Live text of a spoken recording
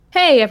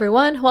Hey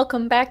everyone,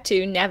 welcome back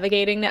to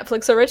Navigating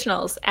Netflix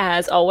Originals.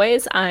 As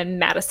always, I'm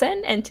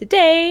Madison, and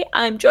today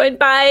I'm joined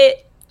by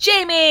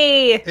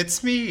Jamie.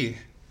 It's me.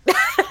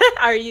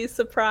 Are you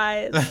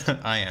surprised?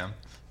 I am.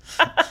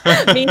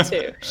 Me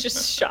too.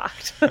 Just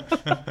shocked.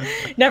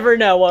 Never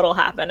know what'll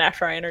happen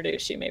after I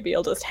introduce you. Maybe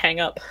you'll just hang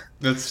up.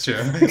 That's true.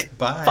 Fuck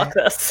Bye.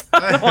 this.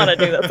 I don't want to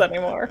do this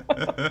anymore.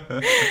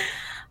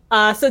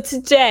 So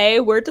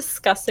today we're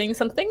discussing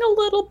something a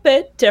little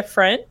bit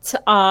different. It's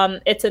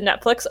a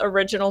Netflix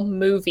original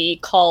movie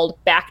called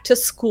Back to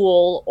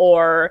School,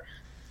 or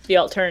the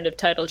alternative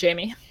title,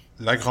 Jamie.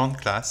 La grande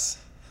classe.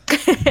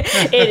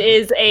 It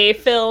is a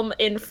film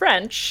in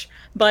French,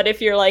 but if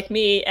you're like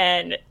me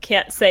and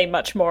can't say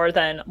much more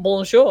than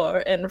bonjour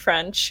in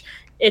French,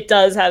 it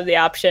does have the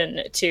option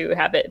to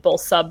have it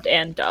both subbed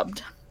and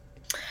dubbed.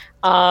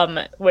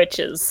 Which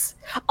is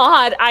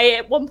odd. I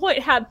at one point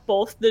had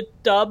both the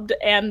dubbed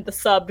and the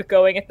subbed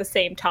going at the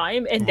same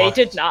time, and they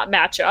did What? not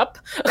match up.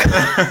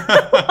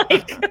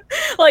 like,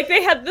 like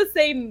they had the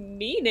same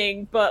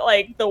meaning, but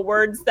like the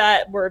words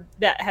that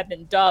had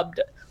been dubbed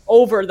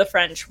over the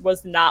French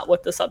was not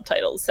what the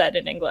subtitles said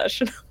in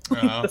English.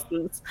 Oh. This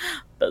is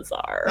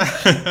bizarre.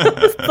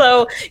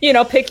 So,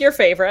 pick your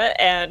favorite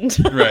and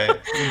Right.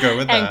 Go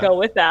with and that. go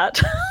with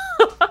that.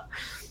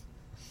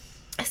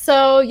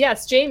 So,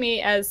 yes,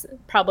 Jamie, as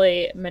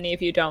probably many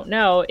of you don't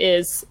know,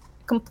 is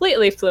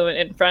completely fluent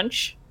in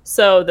French.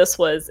 So, this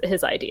was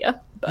his idea.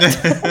 But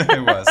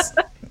It was.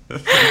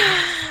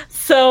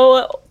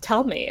 so,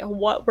 tell me,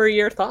 what were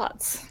your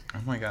thoughts?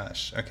 Oh my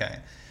gosh. Okay.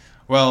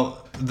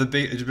 Well,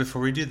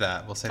 before we do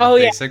that, we'll say Oh,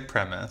 the yeah. basic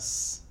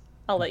premise.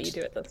 I'll let you do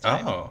it this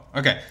time. Oh,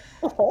 okay.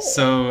 Oh.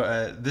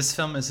 So this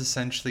film is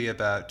essentially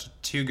about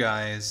two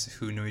guys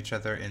who knew each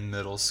other in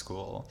middle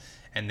school,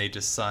 and they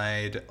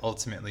decide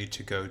ultimately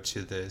to go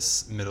to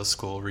this middle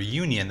school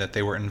reunion that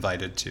they were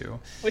invited to,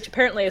 Which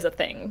apparently is a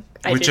thing.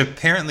 which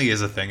apparently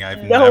is a thing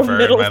I've no never in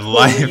middle my school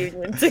life.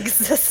 reunions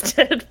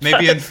existed.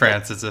 Maybe in but-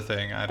 France it's a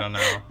thing. I don't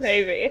know.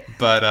 Maybe.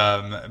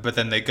 But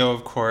then they go,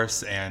 of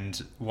course,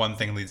 and one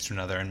thing leads to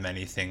another, and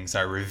many things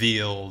are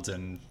revealed,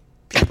 and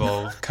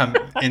people come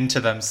into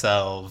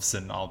themselves,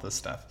 and all this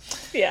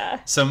stuff.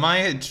 Yeah. So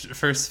my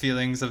first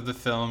feelings of the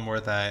film were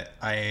that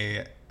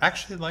I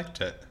actually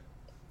liked it.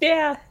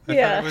 Yeah. I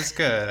yeah. thought it was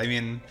good. I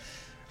mean,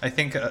 I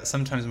think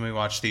sometimes when we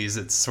watch these,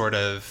 it's sort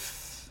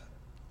of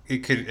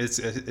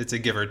it's a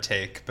give or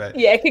take, but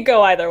Yeah, it could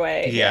go either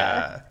way.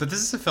 yeah. But this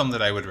is a film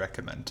that I would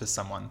recommend to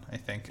someone, I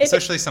think, It-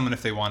 especially someone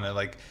if they want to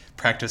like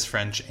practice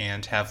French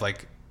and have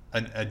like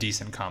a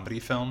decent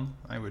comedy film.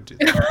 I would do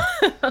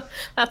that.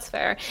 That's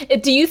fair.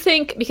 Do you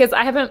think, because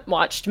I haven't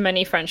watched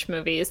many French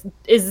movies,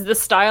 is the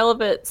style of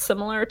it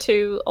similar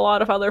to a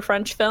lot of other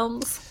French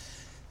films?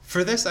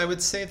 For this, I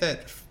would say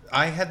that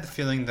I had the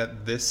feeling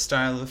that this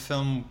style of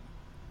film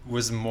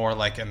was more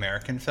like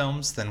American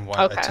films than what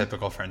Okay. a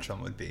typical French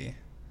film would be.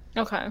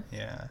 Okay.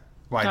 Yeah.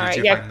 Why All did right,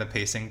 you yeah. find the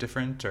pacing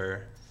different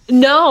or?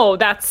 No,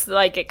 that's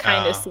like it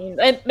kind of Oh. seems,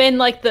 and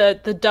like the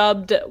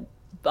dubbed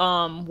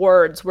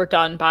words were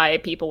done by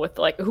people with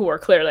like who were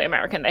clearly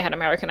American. They had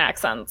American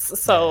accents.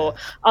 So Yeah.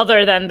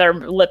 other than their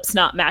lips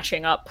not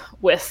matching up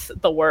with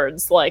the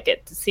words, like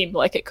it seemed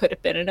like it could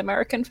have been an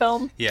American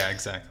film. Yeah,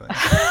 exactly.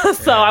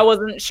 So Yeah. I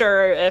wasn't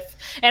sure if,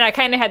 and I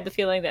kind of had the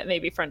feeling that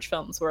maybe French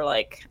films were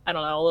like, I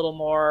don't know, a little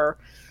more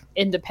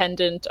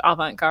independent,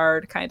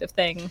 avant-garde kind of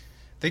thing.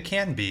 They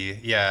can be,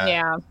 yeah.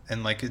 Yeah.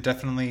 And like it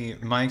definitely,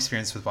 my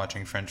experience with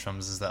watching French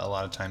films is that a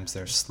lot of times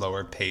they're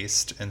slower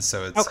paced, and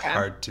so it's Okay.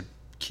 hard to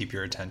keep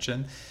your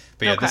attention.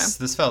 But yeah, Okay.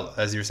 this felt,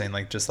 as you were saying,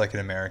 like just like an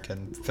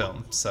American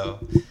film. So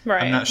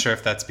Right. I'm not sure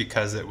if that's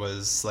because it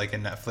was like a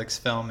Netflix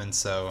film, and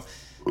so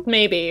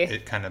Maybe.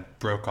 it kind of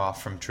broke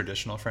off from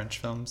traditional French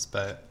films.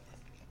 But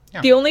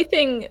The only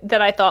thing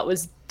that I thought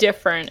was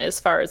different as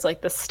far as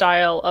like the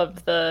style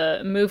of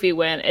the movie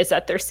went is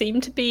that there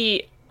seemed to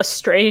be a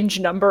strange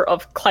number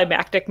of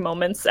climactic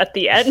moments at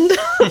the end.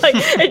 Like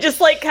it just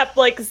like kept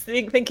like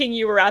thinking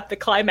you were at the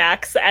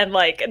climax, and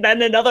like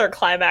then another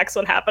climax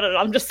would happen, and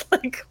I'm just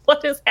like,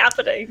 what is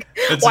happening?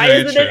 It's Why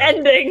very isn't true. it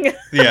ending?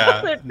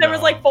 Yeah, there was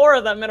no. like 4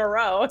 of them in a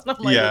row. And I'm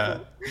like, yeah,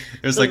 this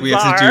it was like we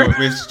have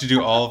bizarre. to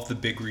do all of the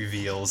big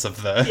reveals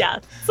of the is-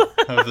 yes.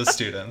 of the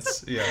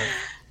students. Yeah.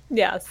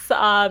 Yes.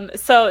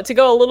 So to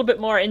go a little bit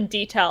more in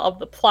detail of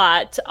the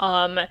plot,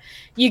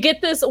 you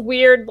get this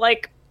weird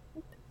like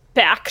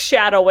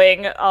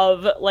backshadowing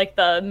of like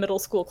the middle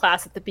school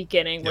class at the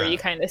beginning, where Yeah. you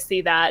kind of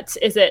see that.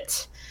 Is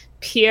it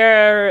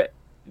Pierre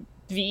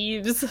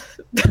Vives?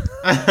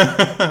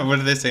 What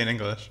do they say in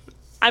English?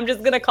 I'm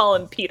just gonna call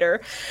him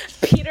Peter.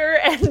 Peter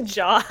and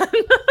John.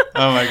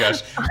 Oh my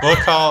gosh.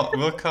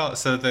 We'll call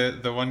so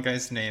the one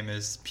guy's name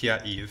is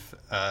Pierre-Yves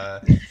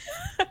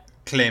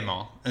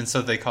Clément, and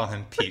so they call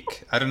him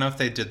Peak. I don't know if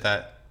they did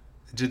that.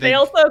 Did They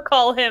also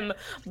call him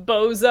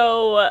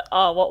Bozo.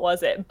 What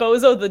was it?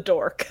 Bozo the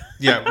Dork.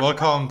 Yeah, we'll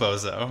call him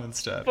Bozo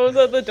instead.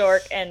 Bozo the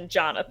Dork and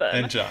Jonathan.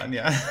 And John,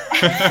 yeah.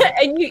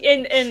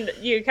 and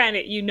you kind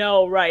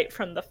of right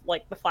from the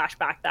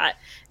flashback that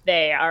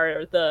they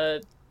are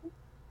the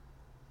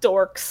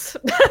dorks,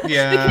 the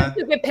Yeah.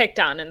 kids who get picked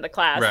on in the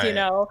class, Right. you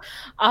know?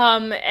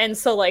 And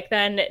so like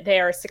then they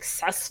are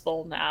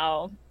successful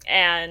now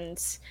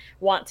and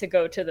want to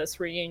go to this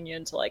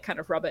reunion to like kind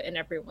of rub it in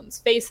everyone's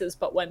faces.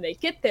 But when they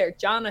get there,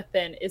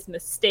 Jonathan is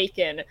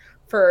mistaken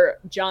for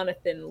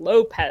Jonathan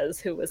Lopez,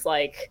 who was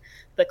like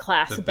the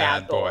class The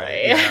bad bad boy,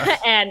 boy, yeah.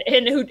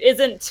 and who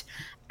isn't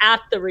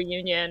at the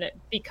reunion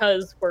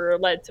because we're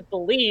led to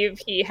believe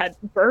he had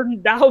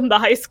burned down the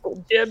high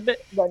school gym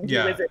when he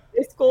Yeah. was in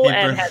high school He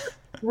and bur- had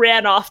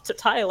ran off to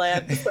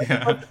Thailand. So he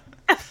Yeah. wasn't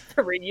at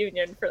the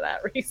reunion for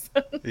that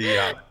reason.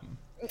 Yeah.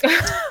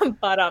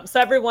 But so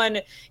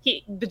everyone,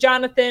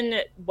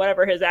 Jonathan,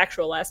 whatever his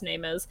actual last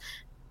name is,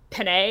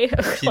 Penne,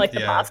 like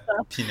the pasta,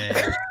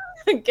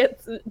 Pine.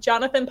 gets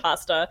Jonathan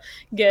Pasta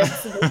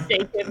gets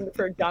mistaken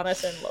for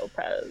Jonathan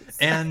Lopez.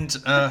 And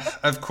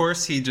of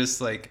course he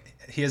just like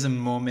he has a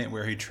moment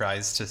where he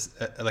tries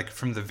to like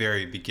from the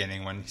very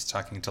beginning when he's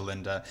talking to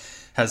Linda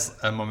has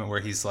a moment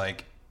where he's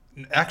like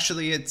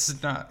actually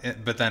it's not,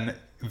 but then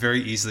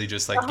very easily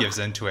just like gives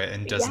into it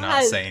and does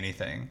not say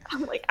anything.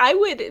 I'm like, I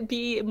would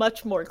be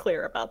much more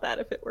clear about that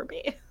if it were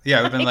me. Yeah,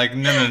 I would have been like,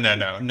 no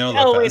Lopez.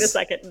 Oh, wait a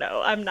second,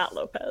 no, I'm not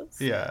Lopez.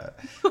 Yeah,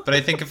 but I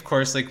think of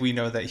course like we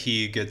know that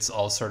he gets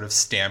all sort of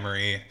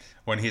stammery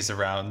when he's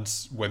around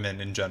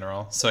women in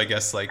general, so I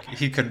guess like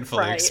he couldn't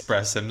fully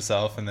express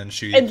himself, and then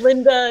and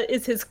Linda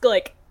is his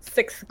like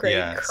 6th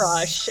grade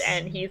crush,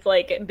 and he's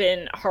like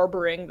been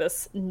harboring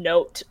this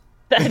note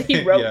that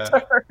he wrote to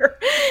her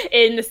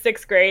in the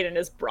 6th grade and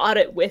has brought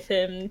it with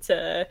him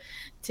to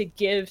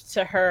give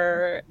to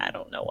her. I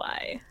don't know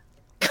why.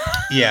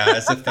 Yeah,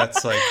 as if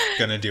that's like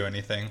gonna do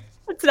anything.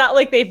 It's not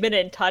like they've been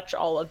in touch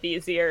all of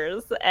these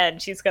years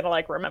and she's gonna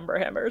like remember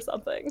him or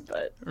something.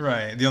 But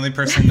right, the only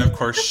person, of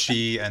course,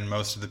 she and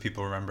most of the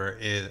people remember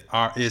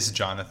is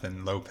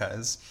Jonathan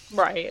Lopez.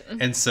 Right.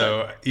 And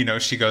so you know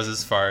she goes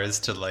as far as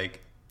to like,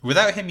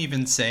 without him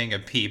even saying a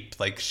peep,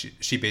 like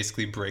she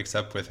basically breaks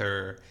up with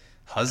her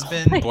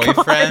husband,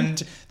 boyfriend.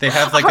 God. They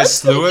have like a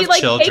slew of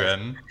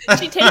children.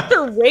 She takes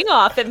her ring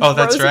off and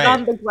throws it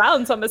on the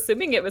ground. So I'm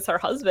assuming it was her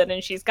husband,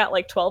 and she's got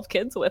like 12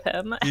 kids with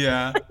him.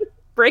 Yeah.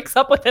 Breaks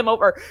up with him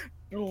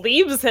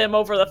leaves him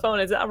over the phone.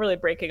 Is not really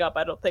breaking up,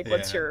 I don't think,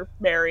 once you're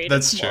married.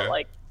 That's it's true. More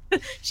like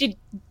she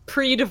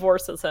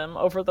pre-divorces him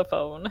over the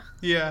phone.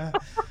 Yeah.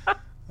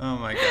 Oh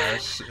my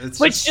gosh.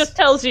 Which just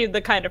tells you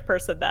the kind of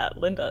person that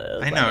Linda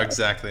is. I know,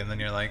 exactly. And then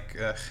you're like,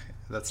 ugh,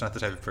 that's not the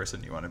type of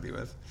person you want to be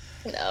with.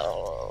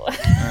 No.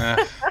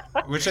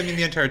 Which, I mean,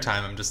 the entire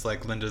time I'm just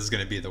like, Linda's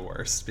going to be the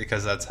worst,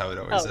 because that's how it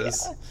always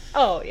is. Yeah.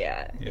 Oh,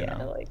 yeah. You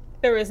know? Like,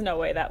 there was no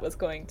way that was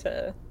going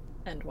to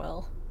end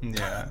well.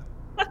 Yeah.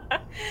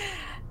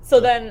 So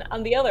then,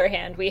 on the other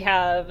hand, we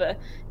have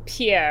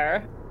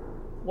Pierre,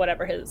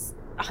 whatever his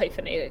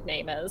hyphenated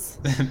name is.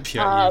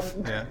 Pierre,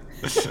 yeah.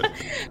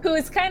 Who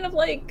is kind of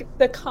like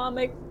the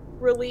comic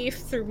relief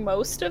through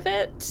most of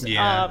it.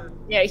 Yeah.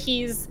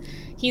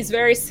 He's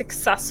very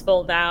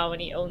successful now,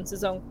 and he owns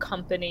his own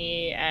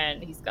company,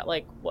 and he's got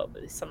like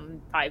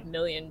some $5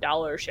 million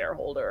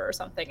shareholder or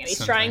something, and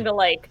he's trying to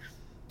like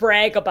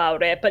brag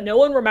about it, but no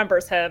one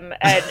remembers him,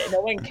 and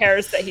no one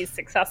cares that he's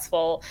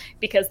successful,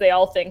 because they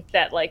all think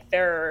that like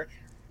their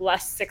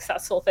less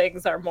successful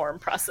things are more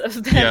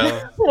impressive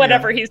than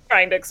whatever he's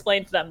trying to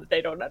explain to them that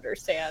they don't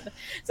understand.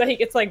 So he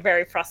gets like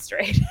very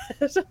frustrated.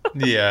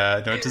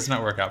 Yeah, no, it does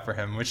not work out for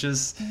him, which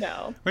is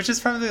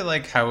probably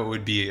like how it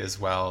would be as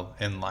well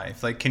in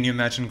life. Like, can you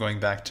imagine going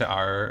back to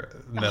our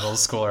middle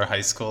school or high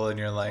school, and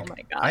you're like, oh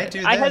my God, I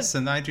do this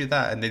and I do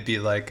that, and they'd be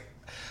like,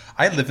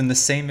 I live in the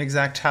same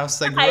exact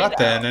house I grew up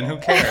in, and who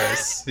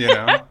cares, you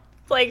know?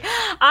 Like,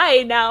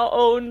 I now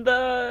own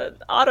the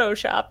auto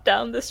shop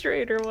down the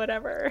street or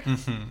whatever.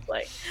 Mm-hmm.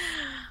 Like,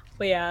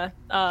 but yeah,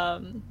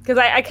 because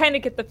I kind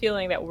of get the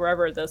feeling that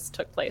wherever this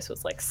took place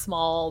was like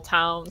small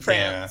town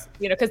France,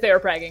 you know, because they were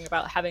bragging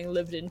about having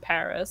lived in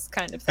Paris,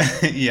 kind of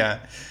thing. Yeah,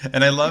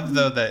 and I love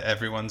though that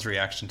everyone's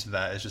reaction to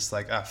that is just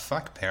like, ah,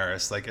 fuck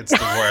Paris, like it's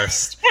the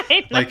worst.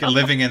 Like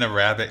living in a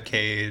rabbit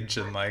cage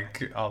and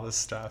like all this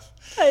stuff.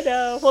 I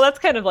know. Well, that's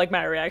kind of like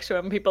my reaction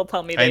when people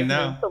tell me they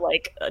moved to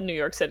like New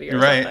York City or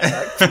something.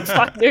 Like,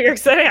 fuck New York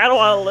City, I don't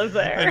want to live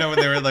there. I know, when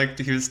they were like,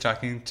 he was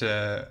talking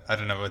to, I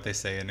don't know what they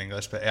say in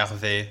English, but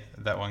Hervé,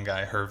 that one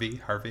guy, Harvey,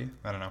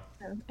 I don't know.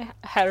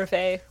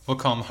 Harvey. We'll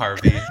call him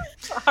Harvey.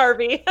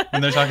 Harvey.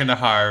 And they're talking to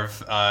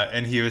Harv,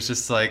 and he was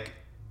just like,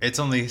 it's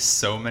only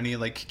so many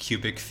like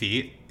cubic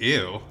feet.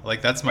 Ew,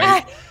 like that's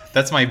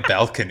my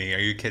balcony. Are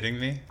you kidding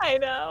me? I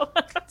know.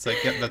 It's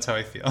like, yep, that's how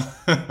I feel.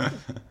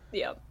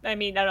 Yeah, I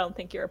mean, I don't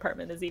think your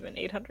apartment is even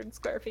 800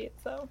 square feet,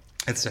 so.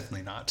 It's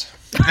definitely not.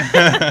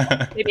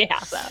 Maybe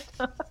half that.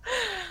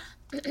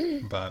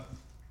 But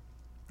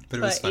it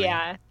was funny.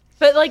 Yeah.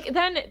 But like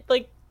then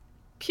like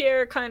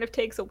Pierre kind of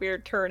takes a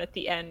weird turn at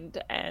the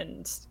end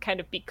and kind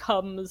of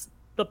becomes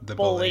the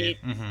bully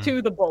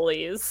to the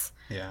bullies.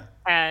 Yeah.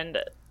 And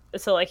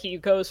so like he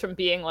goes from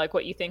being like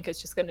what you think is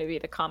just going to be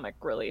the comic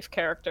relief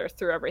character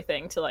through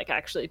everything to like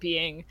actually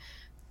being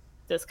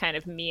this kind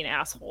of mean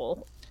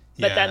asshole.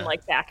 But then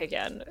like back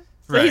again.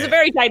 So he's a Right.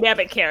 very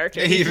dynamic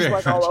character. He He's just very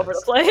like all much over the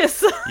is.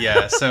 place.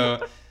 Yeah,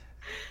 so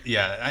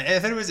yeah, I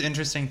thought it was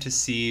interesting to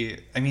see.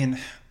 I mean,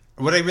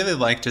 what I really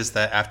liked is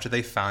that after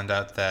they found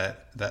out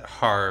that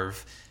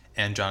Harv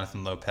and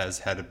Jonathan Lopez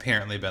had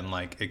apparently been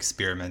like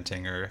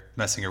experimenting or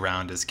messing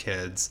around as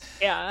kids,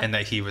 Yeah. and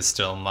that he was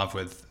still in love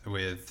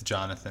with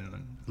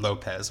Jonathan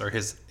Lopez, or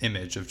his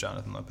image of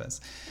Jonathan Lopez.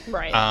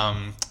 Right.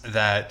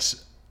 That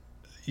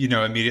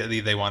immediately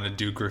they want to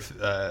do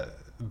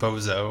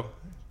Bozo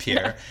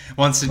Pierre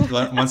wants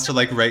to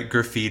like write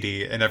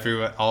graffiti, and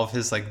all of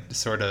his like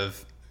sort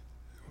of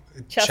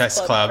chess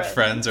club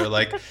friends are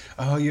like,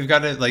 oh, you've got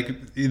to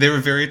like, they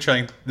were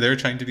trying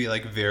to be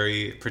like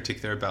very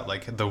particular about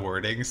like the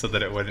wording so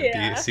that it wouldn't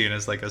be seen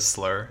as like a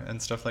slur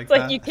and stuff like it's that.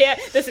 like, you can't,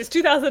 this is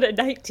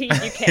 2019,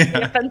 you can't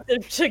be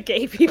offensive to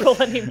gay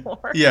people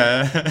anymore.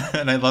 Yeah.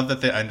 And I love that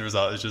the end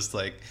result is just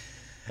like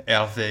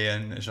Hervé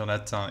and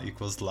Jonathan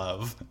equals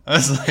love. I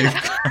was like,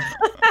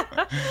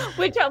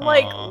 which I'm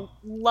like,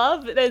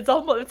 love, it's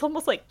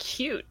almost like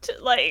cute,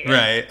 like,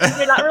 right.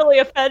 You're not really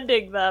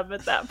offending them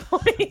at that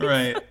point.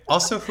 Right.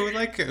 Also,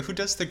 who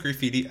does the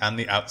graffiti on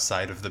the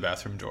outside of the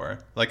bathroom door?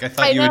 Like, I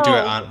thought you would do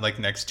it on like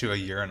next to a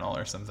urinal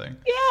or something.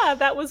 Yeah,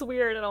 that was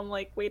weird, and I'm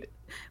like, wait,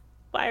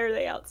 why are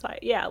they outside?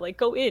 Yeah, like,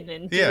 go in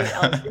and do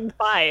it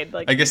inside.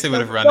 Like, I guess they would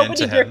have run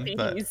into him.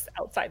 But he's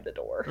outside the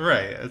door.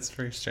 Right. It's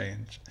very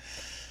strange.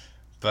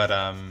 But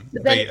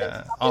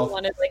yeah, I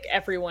wanted like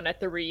everyone at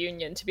the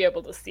reunion to be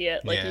able to see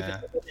it, like even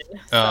the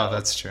women. Oh,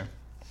 that's true.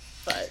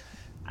 But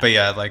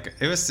yeah, like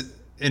it was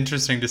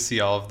interesting to see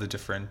all of the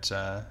different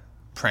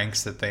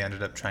pranks that they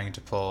ended up trying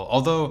to pull.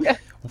 Although,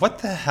 what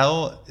the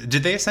hell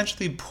did they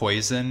essentially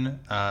poison?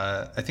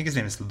 I think his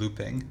name is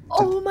Looping.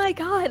 Oh my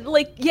god!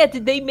 Like, yeah,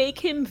 did they make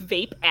him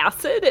vape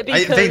acid?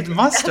 Because they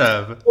must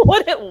have.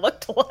 What it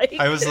looked like.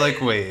 I was like,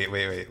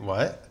 wait,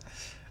 what?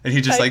 And he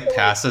just like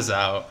passes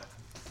out.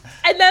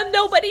 And then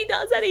nobody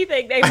does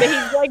anything.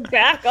 He's like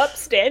back up,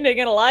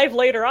 standing and alive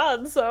later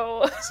on.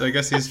 So I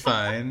guess he's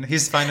fine.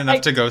 He's fine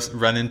enough to go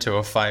run into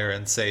a fire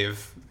and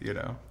save,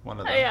 one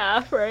of them.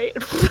 Yeah, right.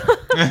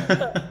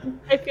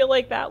 I feel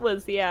like that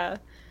was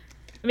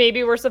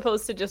Maybe we're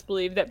supposed to just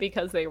believe that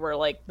because they were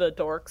like the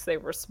dorks, they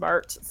were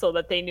smart, so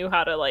that they knew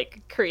how to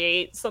like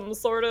create some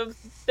sort of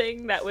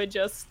thing that would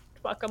just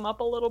fuck them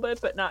up a little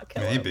bit, but not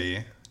kill them.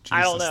 Maybe. Jesus,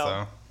 I don't know.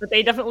 Though. But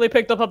they definitely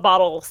picked up a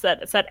bottle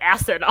that said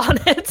acid on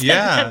it.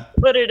 Yeah. And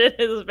put it in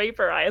his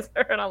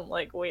vaporizer. And I'm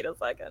like, wait a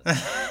second.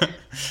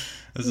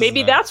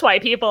 Maybe that's why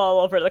people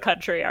all over the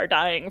country are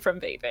dying from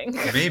vaping.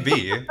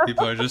 Maybe.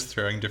 People are just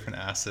throwing different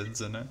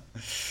acids in it.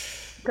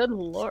 Good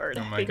lord.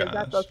 Oh my because gosh.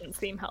 that doesn't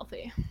seem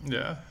healthy.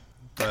 Yeah.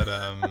 But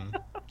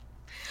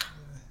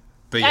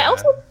yeah. I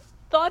also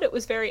thought it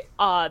was very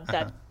odd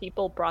that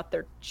people brought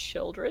their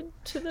children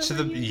to the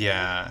reunion.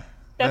 Yeah.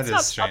 That's that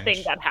not is strange.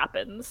 something that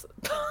happens.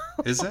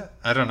 Is it?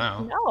 I don't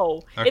know.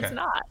 No, Okay. it's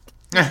not.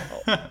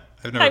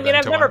 I've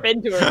never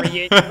been to a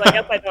reunion, so I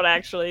guess I don't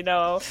actually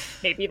know.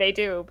 Maybe they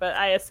do, but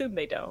I assume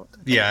they don't.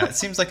 Yeah, it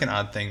seems like an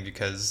odd thing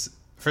because,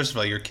 first of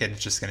all, your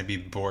kid's just going to be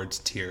bored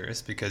to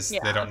tears because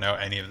they don't know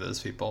any of those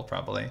people,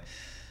 probably.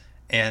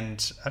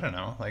 And I don't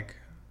know, like,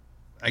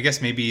 I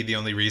guess maybe the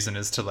only reason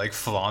is to, like,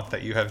 flaunt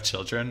that you have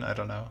children. I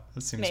don't know.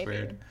 It seems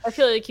weird. I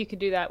feel like you could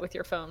do that with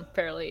your phone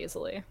fairly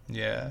easily.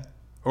 Yeah.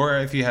 Or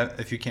if you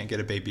can't get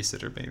a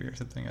babysitter, maybe, or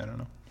something. I don't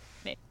know.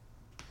 Maybe.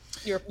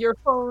 Your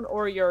phone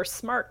or your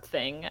smart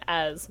thing,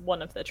 as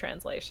one of the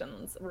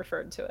translations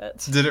referred to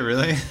it. Did it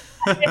really?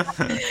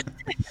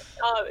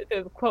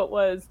 The quote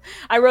was,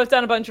 I wrote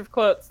down a bunch of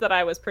quotes that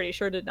I was pretty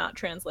sure did not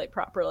translate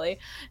properly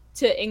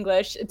to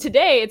English.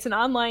 Today, it's an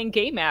online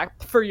game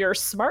app for your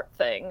smart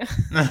thing.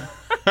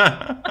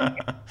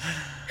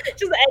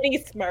 Just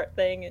any smart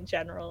thing in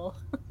general.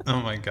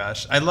 Oh my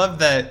gosh. I love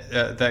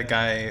that that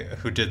guy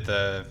who did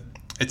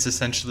it's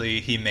essentially,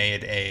 he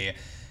made a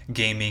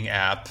gaming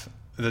app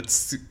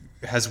that's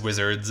has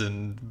wizards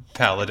and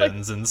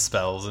paladins and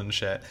spells and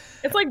shit.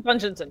 It's like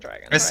Dungeons and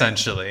Dragons.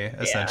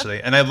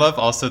 Essentially. And I love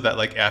also that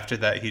like after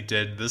that he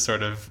did the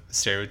sort of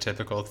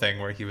stereotypical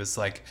thing where he was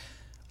like,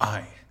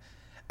 I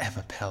am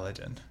a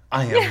paladin.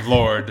 I am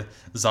Lord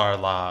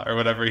Zarla, or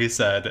whatever he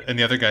said. And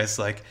the other guy's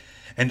like,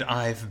 and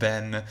I've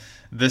been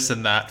this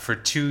and that for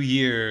 2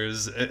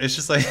 years. It's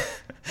just like,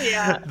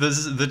 this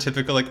is the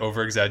typical like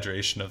over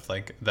exaggeration of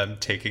like them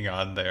taking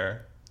on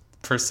their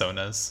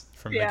personas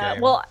from the game.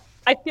 Well,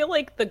 I feel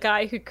like the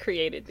guy who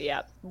created the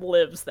app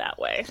lives that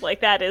way.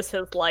 Like, that is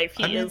his life.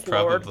 He is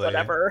Lord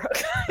whatever.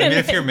 I mean,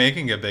 if you're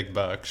making a big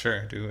buck,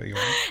 sure, do what you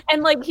want.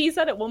 And like he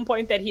said at one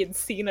point that he had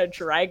seen a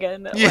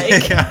dragon. Like,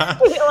 yeah.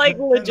 Like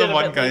legitimately. The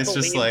one guy's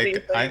just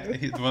like,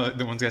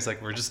 the one guy's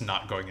like, we're just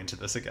not going into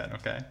this again,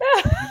 okay?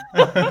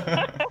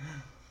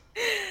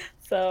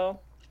 So.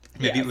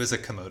 Maybe it was a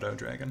Komodo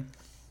dragon.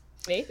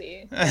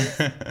 Maybe.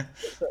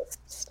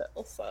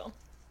 Still, so.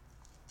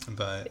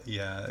 But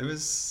yeah, it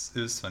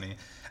was funny.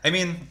 I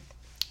mean,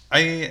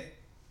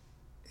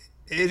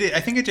 I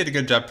think it did a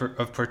good job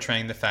of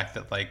portraying the fact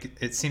that, like,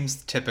 it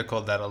seems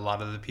typical that a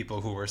lot of the people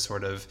who were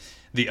sort of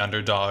the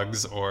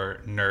underdogs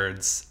or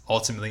nerds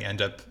ultimately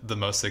end up the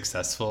most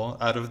successful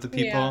out of the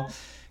people.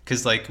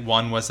 Because, like,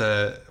 one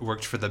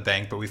worked for the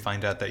bank, but we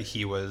find out that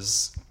he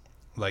was,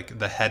 like,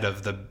 the head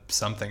of the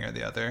something or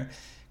the other.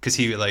 Because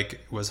he,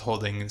 like, was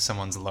holding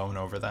someone's loan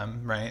over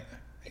them, right?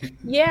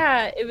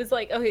 Yeah, it was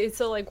like, okay,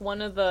 so, like,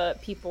 one of the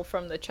people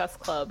from the chess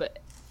club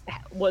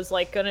was,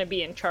 like, going to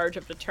be in charge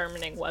of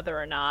determining whether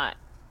or not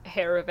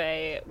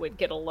Hervé would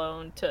get a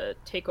loan to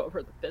take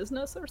over the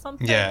business or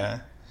something. Yeah.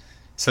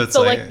 So it's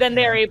like then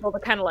they're able to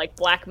kind of, like,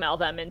 blackmail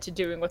them into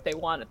doing what they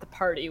want at the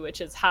party,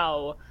 which is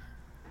how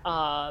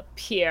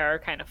Pierre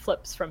kind of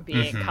flips from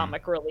being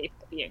comic relief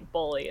to being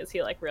bully, as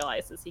he, like,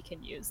 realizes he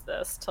can use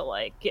this to,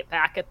 like, get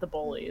back at the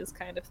bullies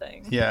kind of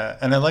thing. Yeah,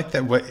 and I like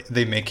that what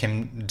they make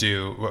him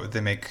do, what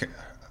they make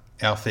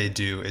Alfie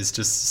do, is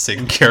just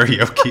sing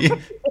karaoke.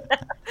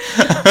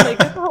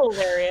 Like,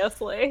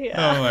 hilariously.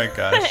 Yeah. Oh my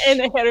gosh.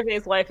 And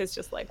Hervé's wife is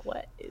just like,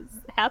 what is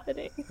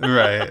happening?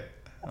 Right.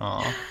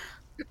 Aw.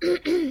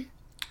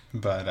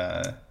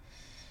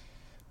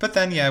 But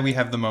then, yeah, we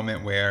have the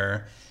moment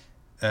where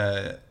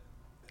to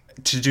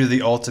do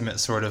the ultimate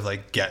sort of,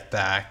 like, get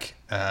back,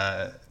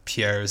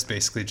 Pierre is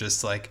basically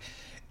just like,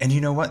 and you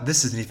know what?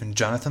 This isn't even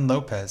Jonathan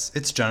Lopez.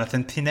 It's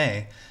Jonathan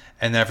Pinet.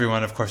 And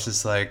everyone, of course,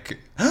 is like,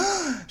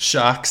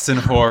 shocks and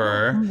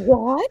horror.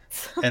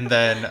 What? And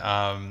then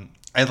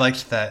I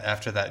liked that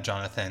after that,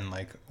 Jonathan,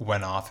 like,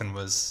 went off and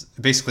was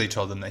basically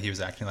told them that he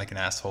was acting like an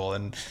asshole.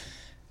 And,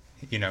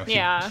 you know,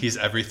 he's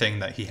everything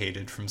that he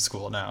hated from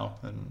school now.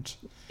 And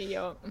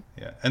yeah.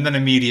 And then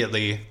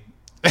immediately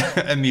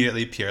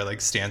Pierre,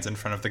 like, stands in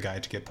front of the guy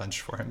to get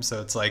punched for him.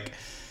 So it's like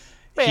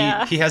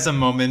he has a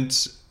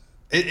moment.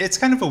 It's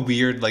kind of a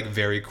weird, like,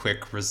 very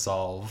quick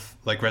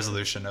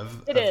resolution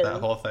of that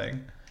whole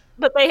thing.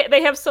 But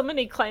they have so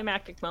many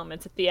climactic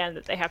moments at the end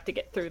that they have to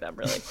get through them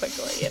really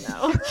quickly, you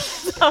know?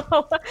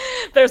 So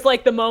there's,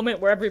 like, the moment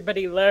where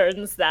everybody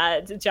learns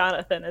that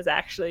Jonathan is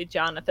actually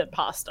Jonathan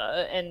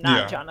Pasta and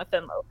not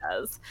Jonathan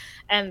Lopez.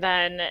 And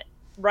then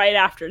right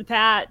after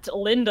that,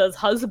 Linda's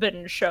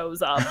husband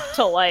shows up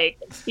to, like,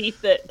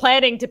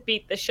 planning to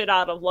beat the shit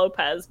out of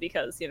Lopez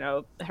because, you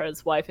know,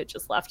 his wife had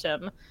just left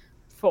him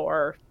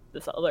for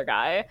this other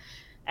guy.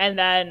 And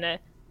then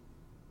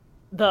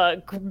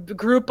the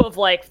group of,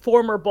 like,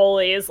 former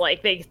bullies,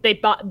 like,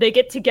 they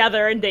get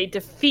together and they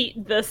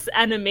defeat this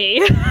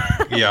enemy.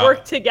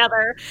 Work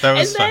together. That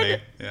was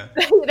funny. Yeah.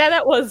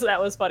 that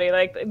was funny,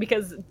 like,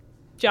 because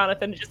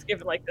Jonathan just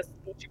given, like, this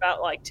speech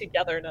about, like,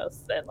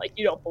 togetherness and, like,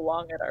 you don't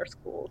belong at our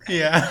school.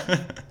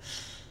 Yeah.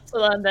 So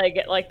then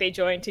they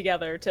join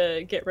together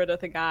to get rid of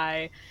the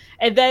guy.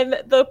 And then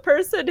the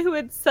person who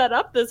had set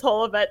up this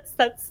whole event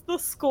sets the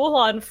school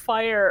on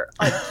fire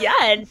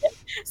again.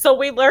 So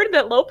we learned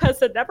that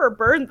Lopez had never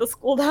burned the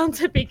school down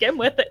to begin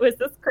with. It was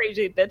this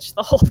crazy bitch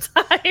the whole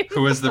time.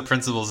 Who was the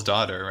principal's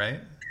daughter,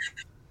 right?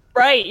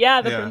 Right, yeah,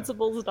 the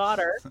principal's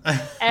daughter.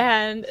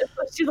 And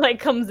she, like,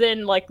 comes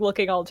in, like,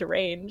 looking all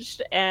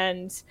deranged.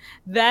 And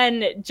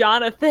then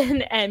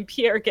Jonathan and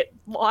Pierre get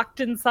locked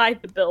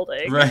inside the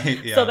building.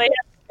 Right, yeah. So they have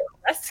to get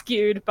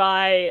rescued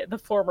by the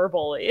former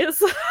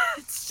bullies.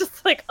 It's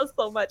just, like,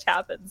 so much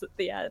happens at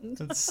the end.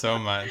 That's so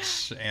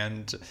much.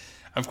 And,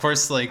 of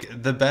course,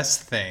 like, the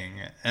best thing,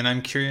 and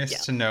I'm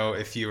curious to know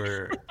if you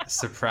were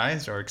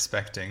surprised or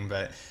expecting,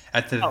 but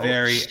at the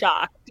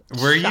shocked.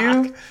 Were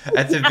you?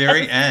 At the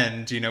very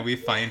end, you know, we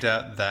find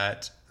out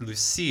that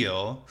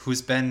Lucille,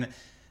 who's been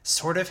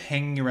sort of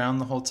hanging around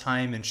the whole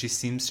time, and she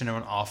seems to know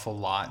an awful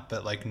lot,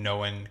 but, like, no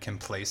one can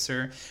place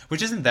her,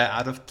 which isn't that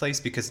out of place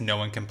because no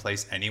one can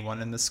place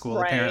anyone in the school,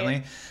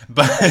 apparently.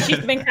 But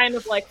she's been kind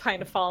of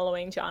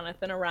following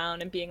Jonathan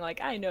around and being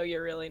like, I know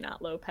you're really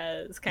not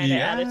Lopez kind of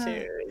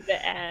attitude,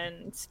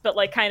 but,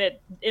 like, kind of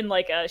in,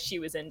 like, a she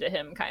was into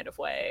him kind of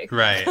way.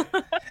 Right.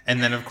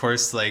 And then, of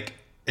course, like,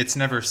 it's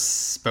never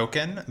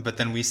spoken, but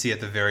then we see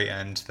at the very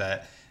end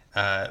that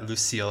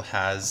Lucille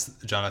has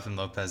Jonathan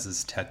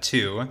Lopez's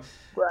tattoo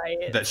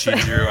that she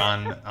drew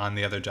on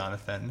the other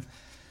Jonathan.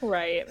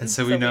 Right. And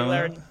so we know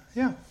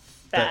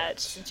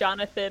that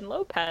Jonathan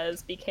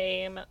Lopez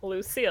became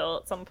Lucille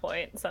at some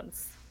point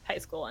since high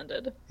school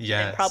ended.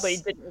 Yes. And probably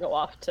didn't go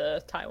off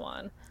to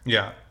Taiwan.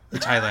 Yeah.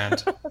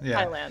 Thailand.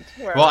 Yeah. Thailand.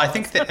 Well, I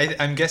think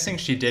that I'm guessing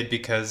she did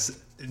because,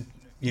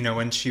 you know,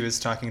 when she was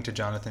talking to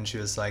Jonathan, she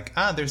was like,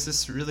 there's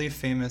this really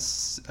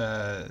famous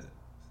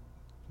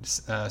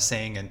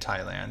saying in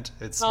Thailand.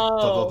 It's blah,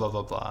 blah, blah,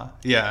 blah, blah.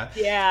 Yeah.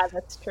 Yeah,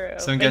 that's true.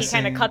 So I'm guessing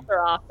he kind of cuts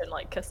her off and,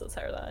 like, kisses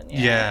her then.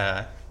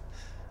 Yeah.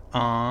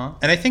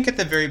 And I think at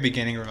the very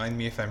beginning, remind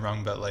me if I'm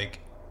wrong, but, like,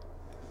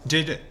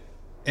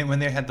 when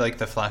they had, like,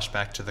 the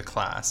flashback to the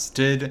class,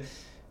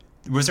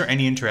 was there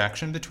any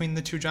interaction between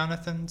the two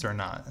Jonathans or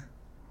not?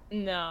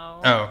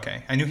 No. Oh,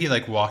 okay. I knew he,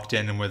 like, walked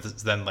in and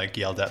was then, like,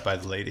 yelled at by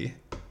the lady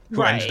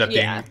who ended up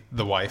being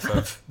the wife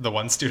of the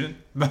one student.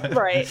 But...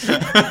 Right.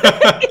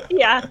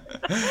 Yeah.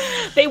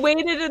 They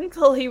waited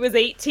until he was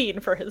 18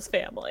 for his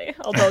family,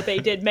 although they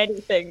did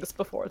many things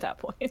before that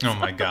point. Oh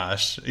my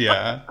gosh.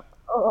 Yeah.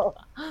 Oh.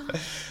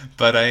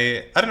 But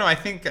I don't know. I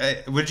think.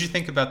 What did you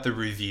think about the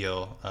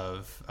reveal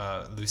of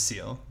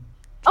Lucille?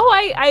 Oh,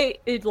 I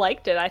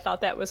liked it. I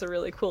thought that was a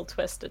really cool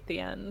twist at the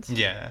end.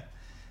 Yeah,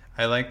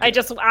 I like.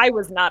 I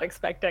was not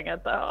expecting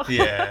it though.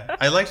 Yeah,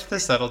 I liked the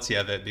subtlety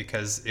of it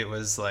because it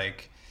was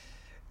like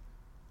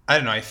I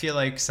don't know. I feel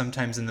like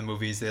sometimes in the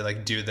movies they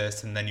like do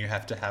this, and then you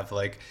have to have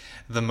like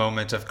the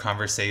moment of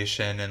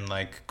conversation and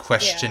like Yeah.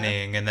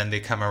 questioning, and then they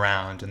come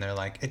around and they're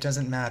like, "It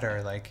doesn't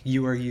matter. Like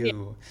you are Yeah,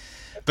 you."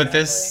 But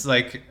this,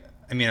 exactly. like,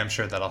 I mean, I'm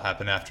sure that'll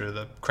happen after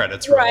the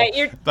credits roll, Right,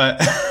 you're but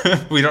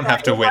we don't have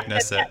right. to You're right that,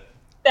 witness it.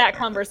 that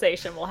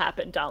conversation will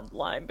happen down the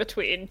line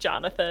between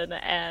Jonathan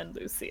and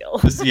Lucille.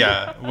 Just,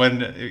 yeah,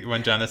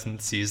 when Jonathan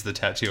sees the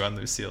tattoo on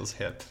Lucille's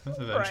hip,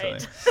 eventually.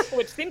 Right.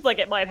 Which seems like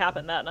it might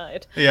happen that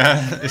night.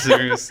 Yeah,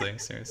 seriously,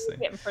 seriously.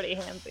 Getting pretty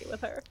handsy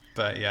with her.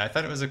 But yeah, I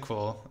thought it was a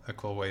cool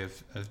way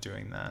of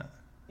doing that.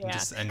 And Yeah,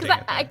 just because ending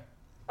it there.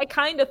 I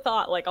kind of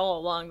thought like all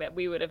along that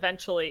we would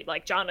eventually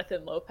like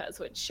Jonathan Lopez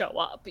would show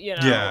up, you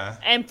know. Yeah.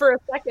 And for a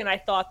second, I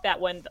thought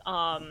that when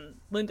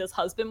Linda's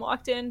husband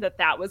walked in, that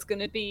that was going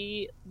to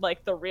be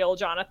like the real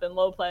Jonathan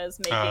Lopez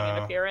making an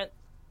Oh, appearance.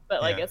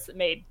 But like yeah. it's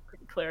made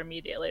pretty clear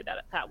immediately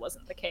that that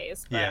wasn't the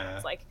case. But I Yeah.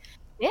 was like,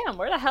 damn,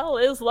 where the hell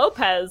is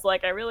Lopez?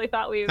 Like I really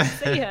thought we would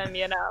see him,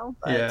 you know.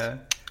 But Yeah.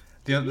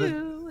 The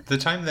you, the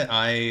time that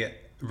I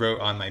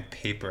wrote on my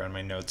paper on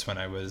my notes when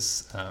I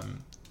was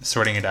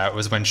sorting it out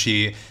was when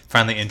she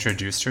finally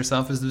introduced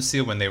herself as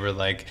Lucille when they were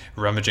like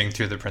rummaging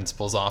through the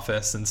principal's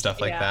office and stuff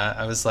like yeah. that.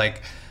 I was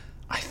like,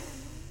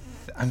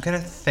 I'm gonna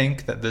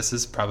think that this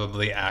is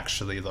probably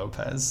actually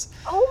Lopez.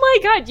 Oh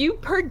my God, you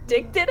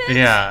predicted it?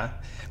 Yeah.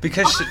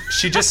 Because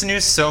she just knew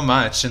so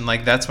much, and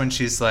like that's when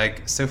she's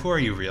like, "So who are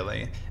you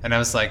really?" And I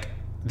was like,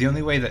 the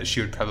only way that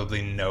she would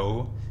probably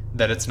know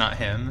that it's not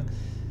him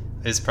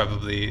is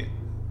probably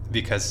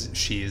because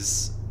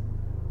she's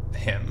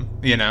him.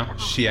 You know,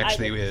 she I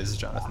actually was is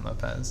Jonathan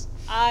Lopez.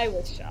 I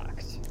was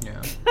shocked.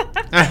 Yeah.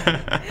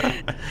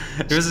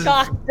 It was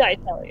Shocked, I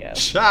tell you.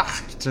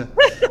 shocked.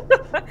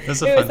 It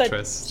was a It was fun a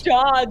twist.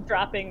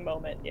 jaw-dropping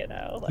moment, you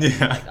know. Like,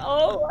 Yeah.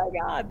 oh my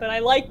God, but I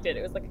liked it.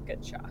 It was like a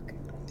good shock.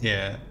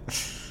 Yeah.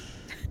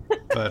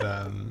 But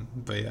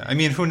yeah, I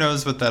mean, who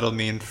knows what that'll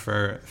mean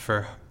for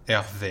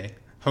Hervé?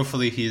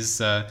 Hopefully,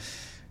 he's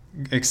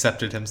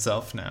accepted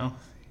himself now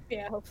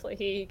Yeah, hopefully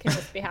he can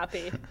just be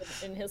happy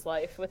in his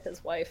life with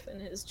his wife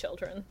and his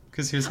children.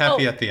 because he was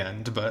happy Oh, at the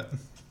end. But yeah.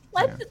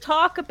 let's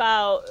talk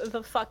about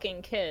the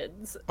fucking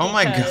kids Oh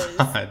my because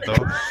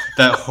God,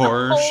 that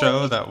horror show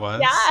holy that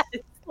was.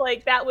 yes,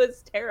 like that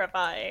was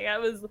terrifying.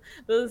 That was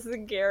the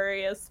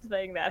scariest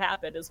thing that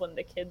happened is when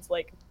the kids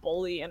like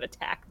bully and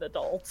attack the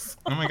adults.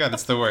 Oh my God,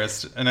 it's the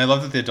worst. And I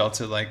love that the adults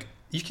are like,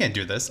 "You can't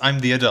do this. I'm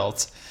the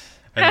adult,"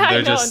 and I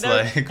they're know, just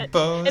like, and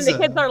the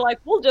kids "Bozo." are like,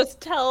 "We'll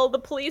just tell the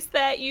police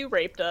that you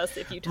raped us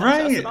if you touch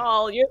us at Right.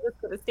 all. You're just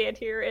gonna stand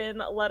here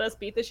and let us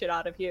beat the shit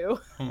out of you."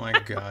 Oh my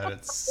God,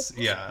 it's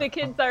yeah. The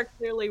kids are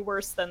clearly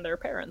worse than their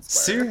parents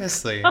were.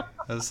 Seriously, I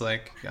was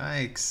like,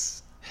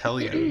 yikes,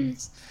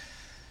 hellions.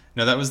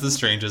 No, that was the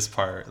strangest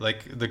part.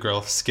 Like the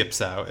girl skips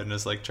out and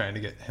is like trying to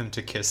get him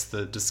to kiss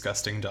the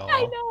disgusting I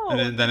doll, and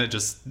know. then it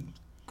just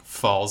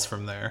falls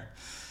from there.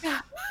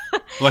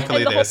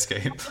 Luckily, And they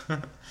escape.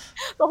 the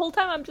whole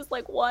time I'm just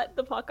like, what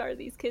the fuck are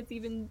these kids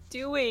even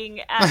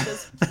doing at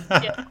this?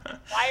 Yeah,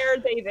 why are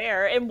they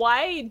there? And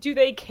why do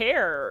they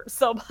care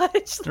so much? Like,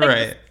 this is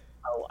Right.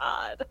 so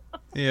odd.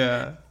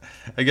 Yeah.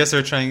 I guess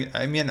they're trying.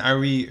 I mean, are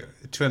we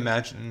to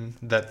imagine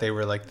that they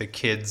were like the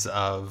kids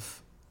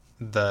of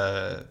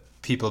the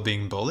people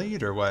being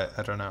bullied or what?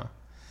 I don't know.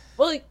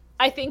 Well,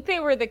 I think they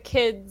were the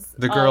kids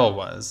The of girl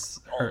was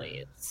her.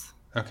 bullies.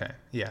 Okay.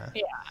 Yeah.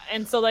 Yeah,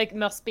 and so like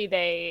must be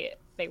they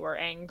were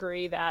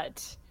angry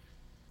that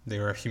They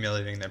were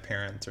humiliating their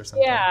parents or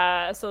something.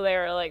 yeah, so they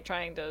were like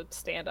trying to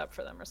stand up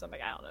for them or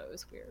something. I don't know. It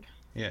was weird.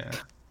 Yeah.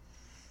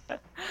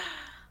 But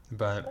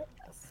But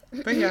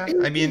yes. but yeah,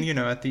 I mean,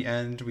 at the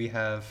end we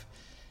have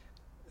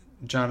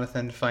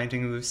Jonathan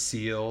finding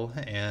Lucille,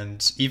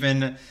 and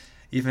even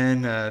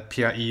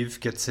Pierre-Yves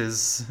gets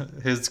his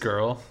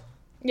girl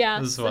as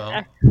Yes.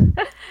 well.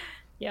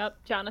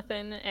 Yep,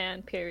 Jonathan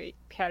and Pierre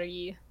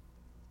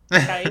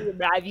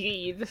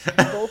Raviv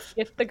both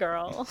get the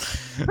girl.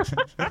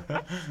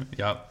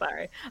 Yep,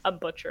 Sorry, I'm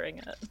butchering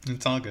it.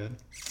 it's all good.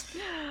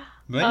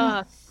 But yeah.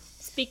 Uh,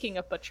 speaking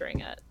of butchering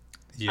it,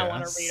 I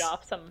want to read Yes.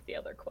 off some of the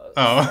other quotes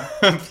Oh,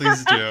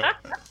 please do.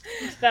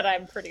 that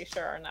I'm pretty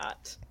sure are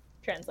not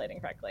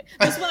translating correctly.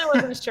 This one I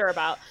wasn't sure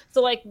about.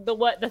 So like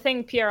the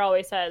thing Pierre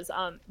always says,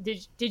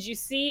 did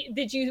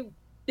you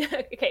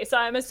okay, so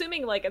I'm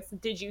assuming like it's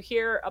did you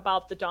hear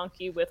about the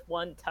donkey with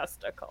one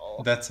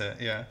testicle? That's it.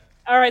 Yeah.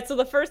 All right, so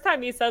the first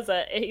time he says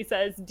it, he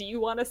says, "Do you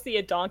want to see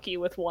a donkey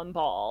with one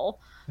ball?"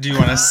 Do you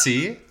want to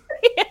see?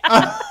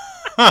 Yeah.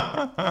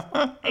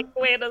 Like,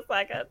 wait a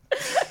second.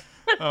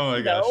 Oh my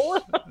No.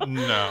 gosh.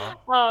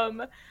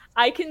 No.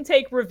 I can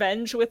take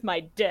revenge with my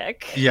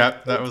dick.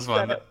 Yep, that was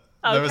one. Instead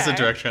That was a okay.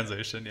 direct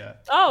translation, yeah.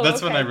 Oh,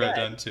 That's what okay, I wrote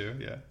good. down too,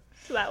 yeah.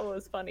 So that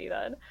was funny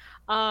then.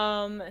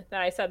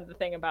 Then I said the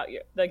thing about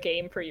the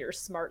game for your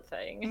smart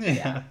thing. Yeah.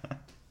 Yeah.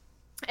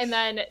 And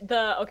then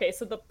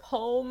so the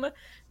poem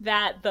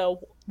that the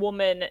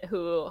woman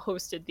who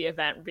hosted the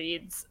event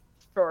reads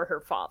for her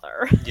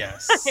father.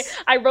 Yes.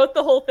 I wrote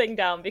the whole thing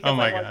down because Oh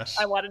my gosh.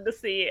 I wanted to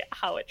see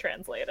how it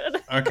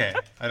translated. Okay.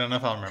 I don't know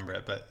if I'll remember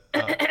it, but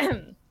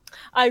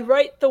I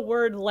write the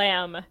word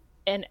lamb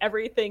and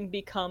everything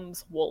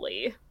becomes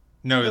woolly.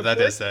 no, that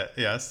is it.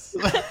 Yes.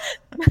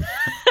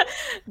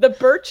 The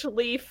birch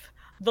leaf,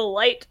 the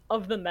light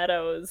of the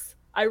meadows.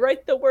 I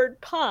write the word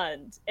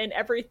pond and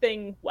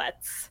everything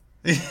wets.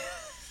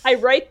 I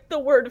write the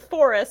word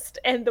forest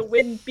and the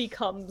wind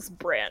becomes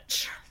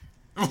branch.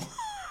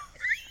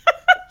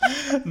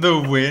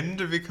 The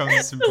wind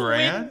becomes The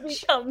branch? wind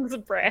becomes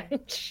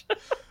branch.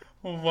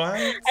 What?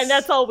 And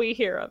that's all we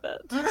hear of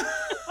it.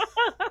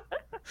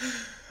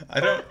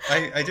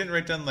 I didn't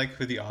write down like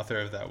who the author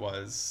of that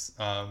was.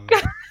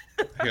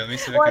 Here, let me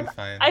see if Well, I can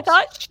find. I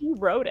thought she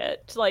wrote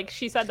it. Like,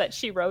 she said that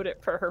she wrote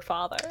it for her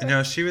father.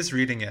 No, she was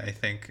reading it, I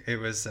think. It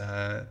was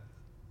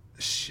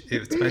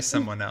it's by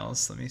someone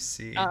else. Let me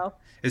see. Oh.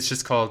 It's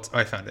just called,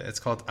 I found it. It's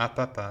called A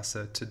Papa,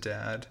 so to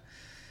Dad.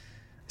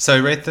 So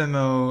I write the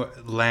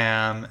mot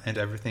lamb and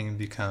everything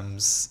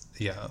becomes,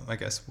 yeah, I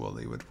guess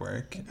woolly would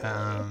work.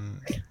 The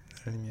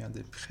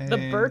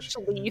birch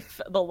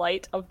leaf, the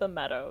light of the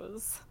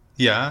meadows.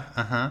 Yeah,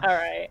 uh-huh. All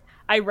right.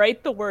 I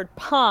write the word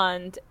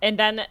pond, and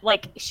then,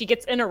 like, she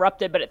gets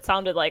interrupted, but it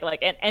sounded like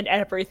and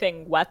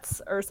everything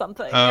wets or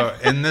something. Oh,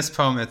 in this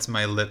poem, it's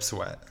my lips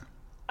wet.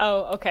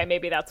 Oh, okay.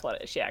 Maybe that's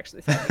what she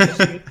actually said, because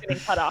she was getting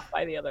cut off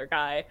by the other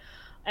guy.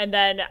 And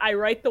then I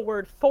write the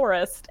word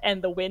forest,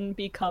 and the wind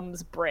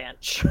becomes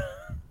branch.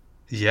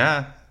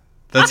 Yeah,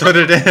 that's what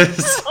it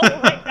is. Oh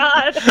my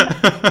god.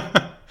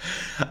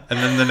 And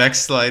then the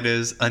next slide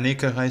is Un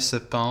écureuil se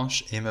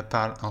penche et me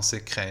parle en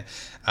secret.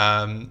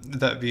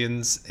 That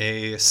means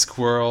a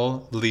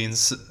squirrel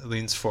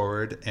leans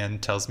forward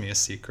and tells me a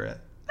secret.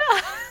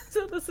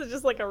 So this is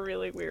just like a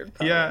really weird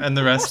poem. Yeah, and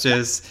the rest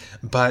is,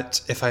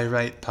 but if I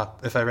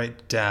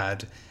write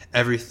dad,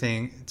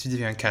 everything, tu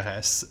deviens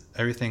caresse.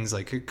 Everything's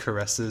like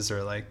caresses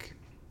or like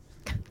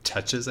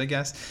touches, I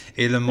guess.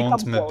 Et le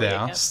monde me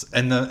berce,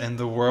 and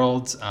the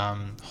world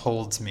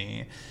holds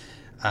me,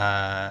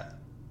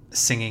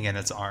 singing in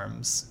its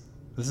arms.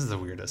 This is the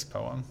weirdest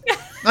poem.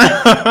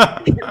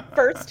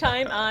 First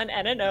time on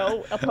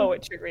NNO, a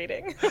poetry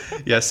reading.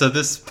 Yeah, so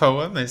this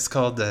poem is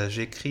called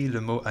J'écris le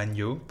mot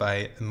agneau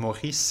by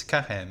Maurice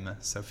Carême.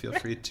 So feel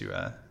free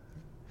to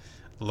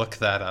look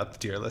that up,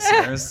 dear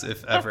listeners,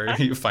 if ever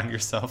you find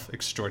yourself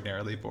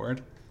extraordinarily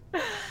bored.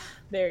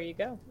 There you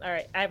go. All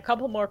right, I have a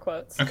couple more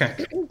quotes.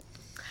 Okay.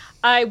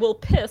 I will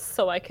piss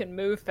so I can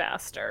move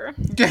faster.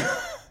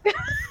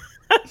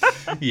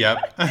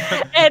 Yep.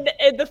 and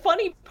the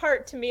funny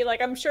part to me, like,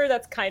 I'm sure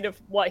that's kind of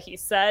what he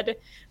said,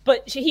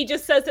 but he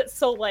just says it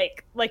so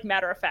like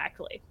matter of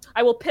factly.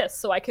 I will piss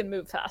so I can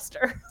move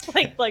faster.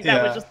 like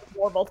that was just a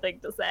normal thing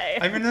to say.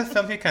 I mean, in the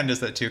film he kind of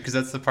does that too, because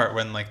that's the part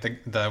when like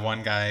the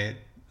one guy,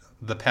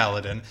 the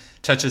paladin,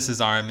 touches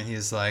his arm and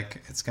he's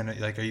like, "It's gonna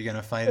like, are you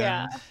gonna fight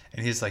him?"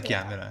 And he's like,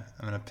 "Yeah,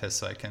 I'm gonna piss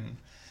so I can."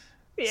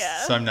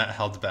 Yeah. So I'm not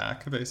held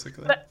back,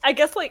 basically. But I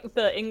guess like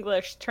the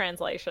English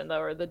translation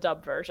though, or the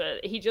dub version,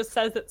 he just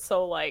says it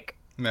so like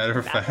matter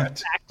of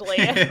fact.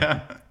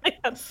 Yeah.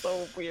 Like, that's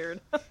so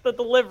weird. The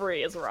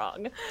delivery is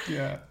wrong.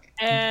 Yeah.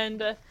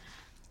 And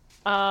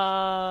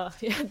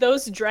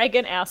those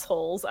dragon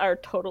assholes are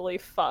totally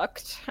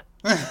fucked.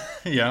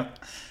 Yeah.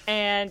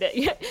 And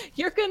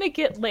you're gonna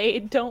get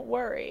laid, don't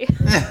worry.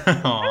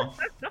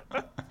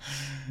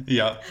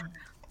 Yeah.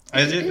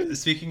 I did.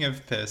 Speaking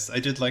of piss, I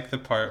did like the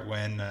part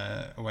when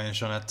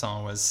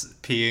Jonathan was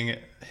peeing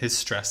his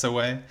stress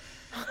away,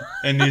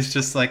 and he's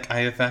just like,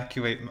 "I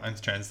evacuate." I'm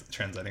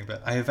translating,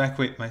 but I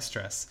evacuate my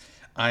stress.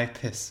 I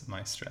piss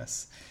my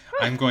stress.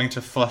 I'm going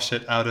to flush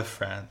it out of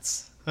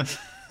France.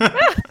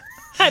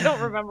 I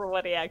don't remember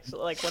what he actually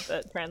what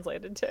that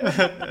translated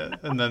to.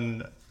 And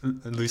then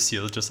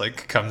Lucille just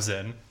like comes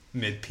in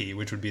mid pee,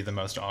 which would be the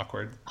most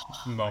awkward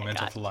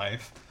moment of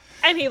life.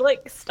 And he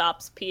like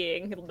stops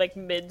peeing like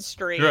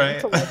midstream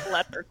to like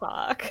let her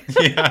talk.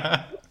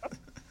 Yeah.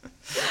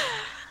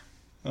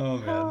 Oh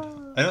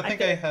man, I don't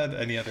think I had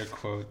any other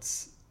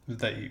quotes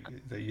that you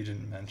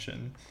didn't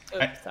mention.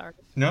 Oops, sorry.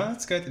 No,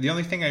 that's good. The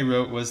only thing I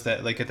wrote was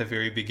that like at the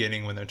very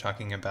beginning when they're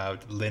talking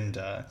about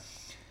Linda,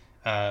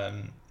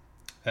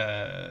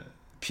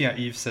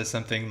 Pierre-Yves says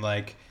something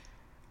like,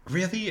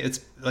 "Really, it's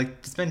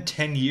been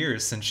 10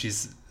 years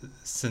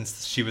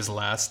since she was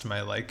last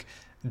my like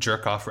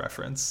jerk off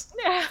reference."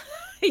 Yeah.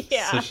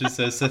 Yeah. So she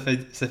says, ça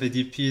fait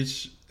 10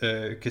 piges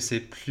que c'est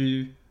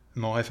plus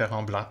mon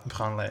référent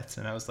branlette.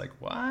 And I was like,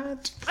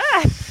 what?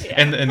 Yeah.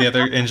 And the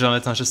other, and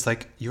Jonathan's just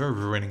like, you're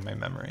ruining my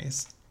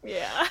memories.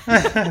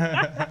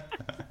 Yeah.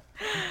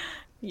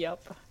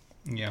 Yep.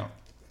 Yeah.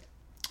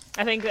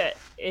 I think that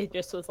it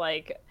just was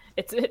like,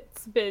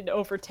 it's been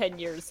over 10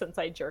 years since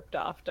I jerked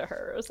off to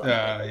her or something.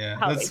 Yeah,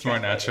 that's more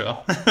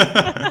natural.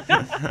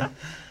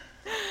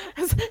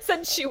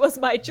 Since she was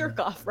my jerk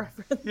off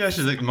reference. Yeah,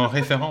 she's like, mon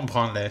référent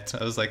branlette.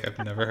 I was like, I've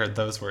never heard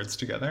those words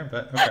together,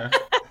 but okay.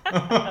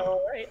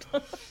 All right.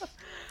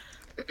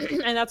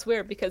 And that's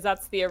weird because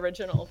that's the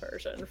original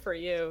version for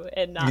you,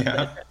 and not the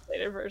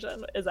translated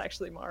version is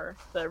actually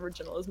the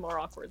original is more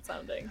awkward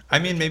sounding. I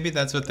mean, maybe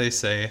that's what they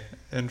say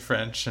in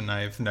French, and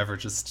I've never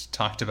just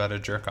talked about a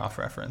jerk off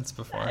reference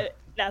before.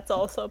 That's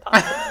also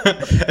possible.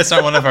 It's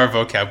not one of our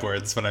vocab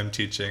words when I'm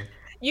teaching.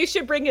 You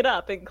should bring it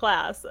up in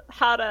class.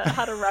 How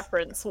to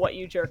reference what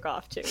you jerk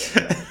off to in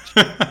French.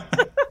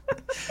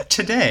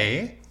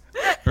 Today,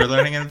 we're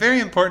learning a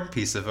very important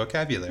piece of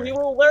vocabulary. We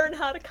will learn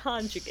how to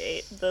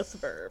conjugate this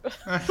verb.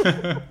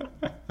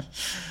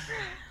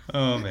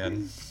 Oh,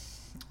 man.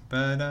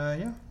 But,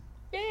 yeah.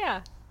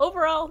 Yeah.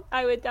 Overall,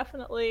 I would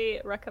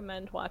definitely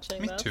recommend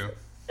watching this. Me too.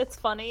 It's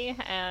funny,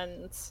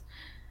 and,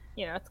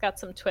 it's got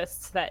some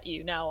twists that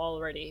you now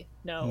already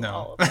know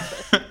all of the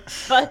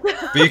twists. But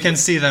you can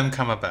see them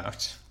come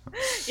about.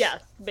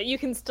 Yes, but you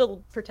can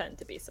still pretend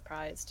to be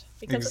surprised.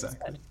 Because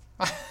exactly.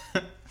 It's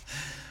good.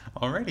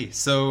 Alrighty,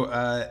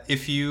 so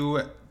if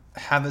you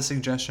have a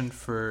suggestion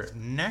for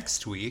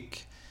next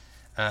week,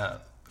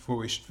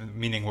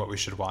 meaning what we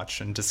should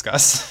watch and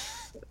discuss.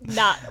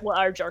 Not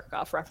our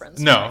jerk-off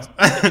reference. No.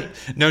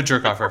 No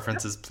jerk-off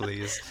references,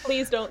 please.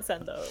 Please don't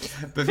send those.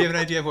 But if you have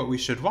an idea of what we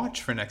should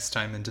watch for next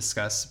time and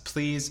discuss,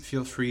 please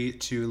feel free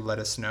to let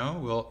us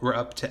know. We're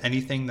up to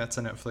anything that's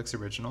a Netflix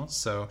original,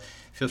 so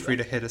feel free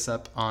to hit us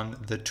up on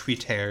the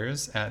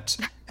tweeters at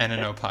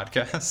NNO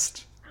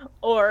Podcast.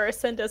 Or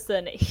send us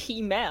an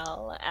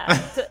email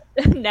at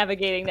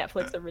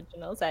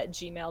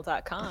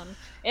navigatingnetflixoriginals@gmail.com.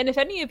 And if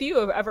any of you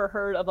have ever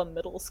heard of a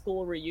middle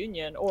school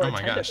reunion or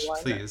attended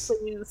one, please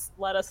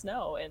let us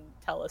know and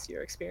tell us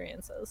your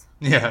experiences.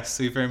 Yes,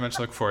 we very much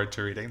look forward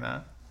to reading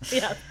that.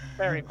 Yes,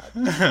 very much.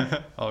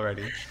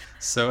 Alrighty.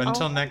 So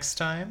until next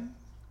time,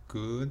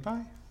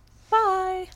 goodbye.